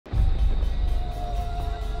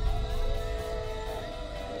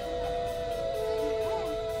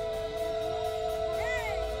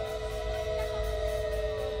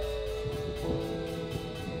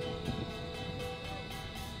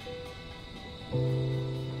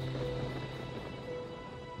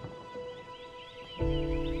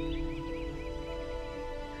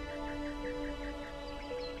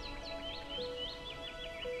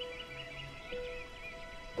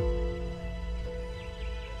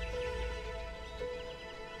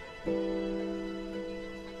Things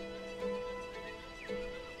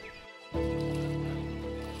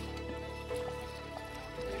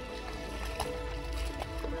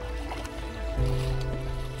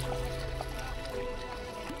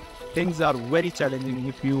are very challenging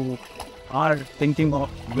if you are thinking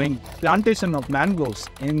of doing plantation of mangroves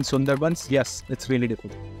in Sundarbans. Yes, it's really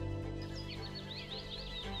difficult.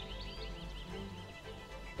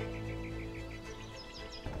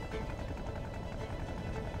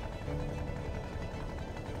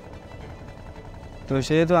 তো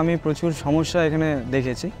সেহেতু আমি প্রচুর সমস্যা এখানে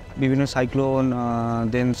দেখেছি, বিভিন্ন সাইক্লোন,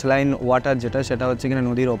 দেন স্যালাইন ওয়াটার যেটা সেটা হচ্ছে কিনা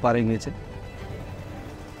নদীর ওপারে গিয়েছে।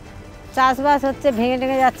 চাষবাস হচ্ছে ভেঙে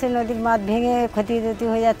টেঙে যাচ্ছে, নদীর বাঁধ ভেঙে ক্ষতি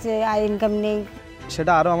হয়ে যাচ্ছে, আর ইনকাম নেই।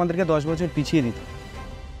 সেটা আরও আমাদেরকে 10 বছর পিছিয়ে দিত।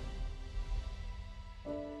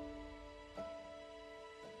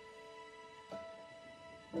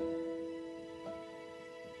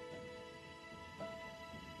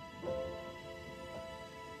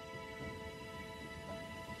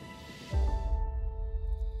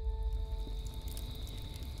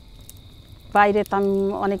 বাইরে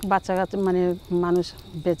অনেক বাচ্চা কাচ্চা মানে মানুষ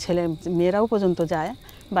ছেলে মেয়েরাও পর্যন্ত যায়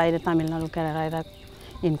বাইরে, তামিলনাড়ু কেরালা এরা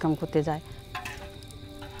ইনকাম করতে যায়।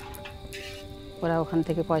 ওরা ওখান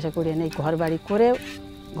থেকে পয়সা কুড়িয়ে নেই, ঘর বাড়ি করে,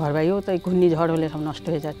 ঘর বাড়িও তো এই ঘূর্ণিঝড় হলে সব নষ্ট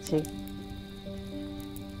হয়ে যাচ্ছে।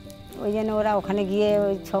 ওই জন্য ওরা ওখানে গিয়ে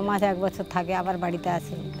ওই 6 মাস 1 বছর থাকে, আবার বাড়িতে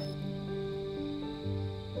আসে।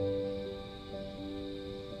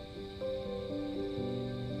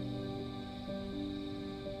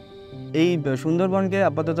 এই সুন্দরবনকে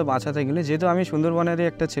আপাতত বাঁচাতে গেলে, যেহেতু আমি সুন্দরবনেরই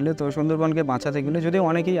একটা ছেলে, তো সুন্দরবনকে বাঁচাতে গেলে যদিও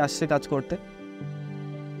অনেকেই আসছে কাজ করতে,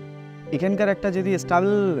 এখানকার একটা যদি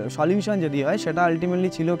স্টেবল সলিউশন যদি হয় সেটা আলটিমেটলি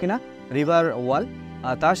ছিল কিনা রিভার ওয়াল,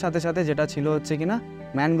 আর তার সাথে সাথে যেটা ছিল হচ্ছে কিনা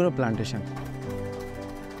ম্যানগ্রোভ প্লান্টেশন।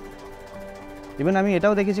 ইভেন আমি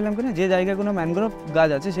এটাও দেখেছিলাম কিনা যে জায়গায় কোনো ম্যানগ্রোভ গাছ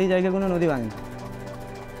আছে সেই জায়গায় কোনো নদী ভাঙে,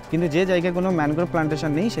 কিন্তু যে জায়গায় কোনো ম্যানগ্রোভ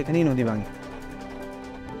প্লান্টেশন নেই সেখানেই নদী ভাঙে।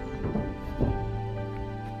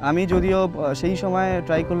 আমি যদিও সেই সময়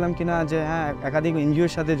ট্রাই করলাম কিনা যে হ্যাঁ একাধিক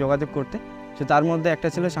এনজিওর সাথে যোগাযোগ করতে, সে তার মধ্যে একটা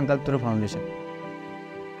ছিল সংকল্পতরু ফাউন্ডেশন।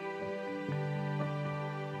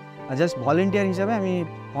 জাস্ট ভলেন্টিয়ার হিসাবে আমি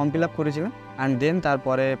ফর্ম ফিল আপ করেছিলাম, অ্যান্ড দেন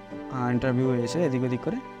তারপরে ইন্টারভিউ এসে এদিক ওদিক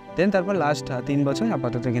করে দেন তারপর লাস্ট 3 বছর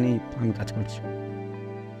আপাতত এখানেই আমি কাজ করছি।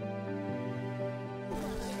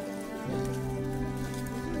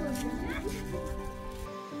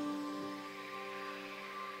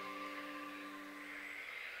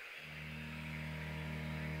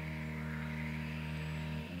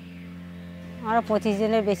 আমরা 25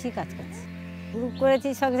 জনের বেশি কাজ করছি, গ্রুপ করেছি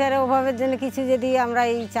সংসারের অভাবের জন্য। কিছু যদি আমরা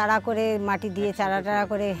এই চারা করে মাটি দিয়ে চারা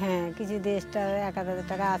করে, হ্যাঁ কিছু 1,000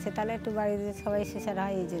 টাকা আসে, তাহলে একটু বাড়িতে সবাই শেষার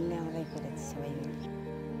হয়, এই জন্যে আমরাই করেছি সবাই মিলে।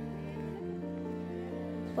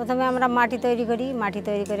 প্রথমে আমরা মাটি তৈরি করি, মাটি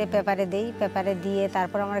তৈরি করে পেপারে দিই, পেপারে দিয়ে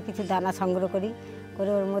তারপর আমরা কিছু দানা সংগ্রহ করি,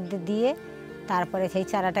 করে ওর মধ্যে দিয়ে তারপরে সেই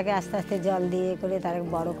চারাটাকে আস্তে আস্তে জল দিয়ে করে তার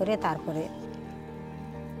বড় করে তারপরে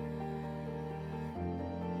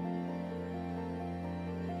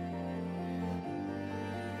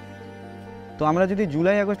তো আমরা যদি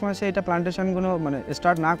জুলাই আগস্ট মাসে এটা প্লান্টেশনগুলো মানে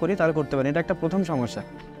স্টার্ট না করি তাহলে করতে পারি, এটা একটা প্রথম সমস্যা।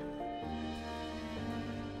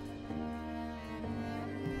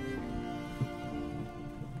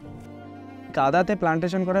 কাদাতে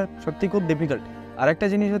প্লান্টেশন করা সত্যি খুব ডিফিকাল্ট। আরেকটা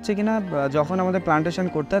জিনিস হচ্ছে কিনা, যখন আমাদের প্লান্টেশন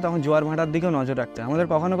করতে হয় তখন জোয়ার ভাটার দিকেও নজর রাখতে হয়। আমাদের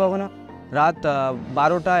কখনো কখনো রাত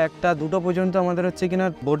 12টা 1টা 2টো পর্যন্ত আমাদের হচ্ছে কিনা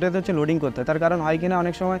বোটেতে হচ্ছে লোডিং করতে হয়। তার কারণ হয় কিনা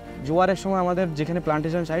অনেক সময় জোয়ারের সময় আমাদের যেখানে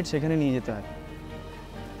প্লান্টেশন সাইট সেখানে নিয়ে যেতে হয়।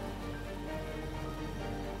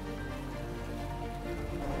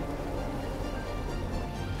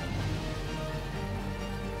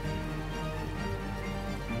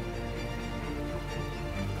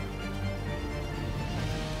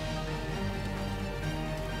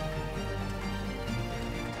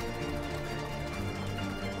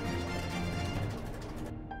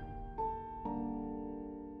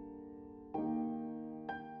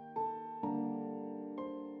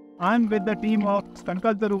 I'm with the team of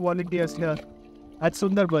Sankalptaru volunteers here at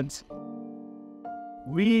Sunderbans.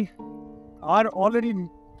 We are already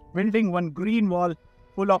building one green wall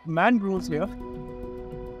full of mangroves here.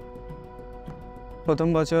 প্রথম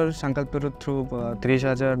বছর সংকল্পতরু থ্রু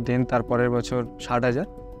 30,000, দেন তারপরের বছর 60,000,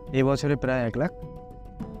 এই বছরে প্রায় 1 লাখ।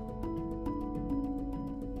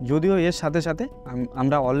 যদিও এর সাথে সাথে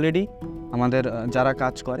আমরা অলরেডি আমাদের যারা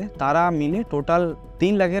কাজ করে তারা মিলে টোটাল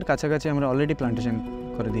 3 লাখের কাছাকাছি আমরা অলরেডি প্লান্টেশন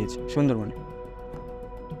করে দিয়েছি সুন্দরবনে।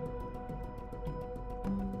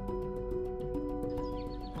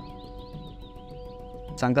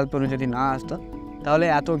 সংকল্পতরু যদি না আসতো তাহলে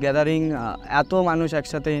এত গ্যাদারিং, এত মানুষ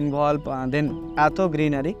একসাথে ইনভলভ, দেন এত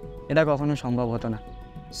গ্রিনারি, এটা কখনো সম্ভব হতো না।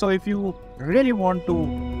 So if you really want to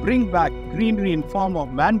bring back greenery in form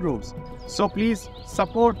of mangroves, so please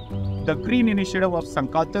support the green initiative of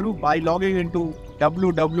Sankalptaru by logging into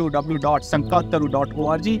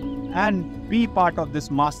www.sankalptaru.org and be part of this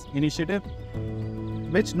mass initiative,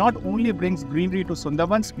 which not only brings greenery to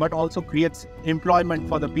Sundarbans but also creates employment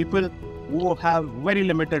for the people who have very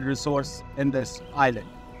limited resource in this island.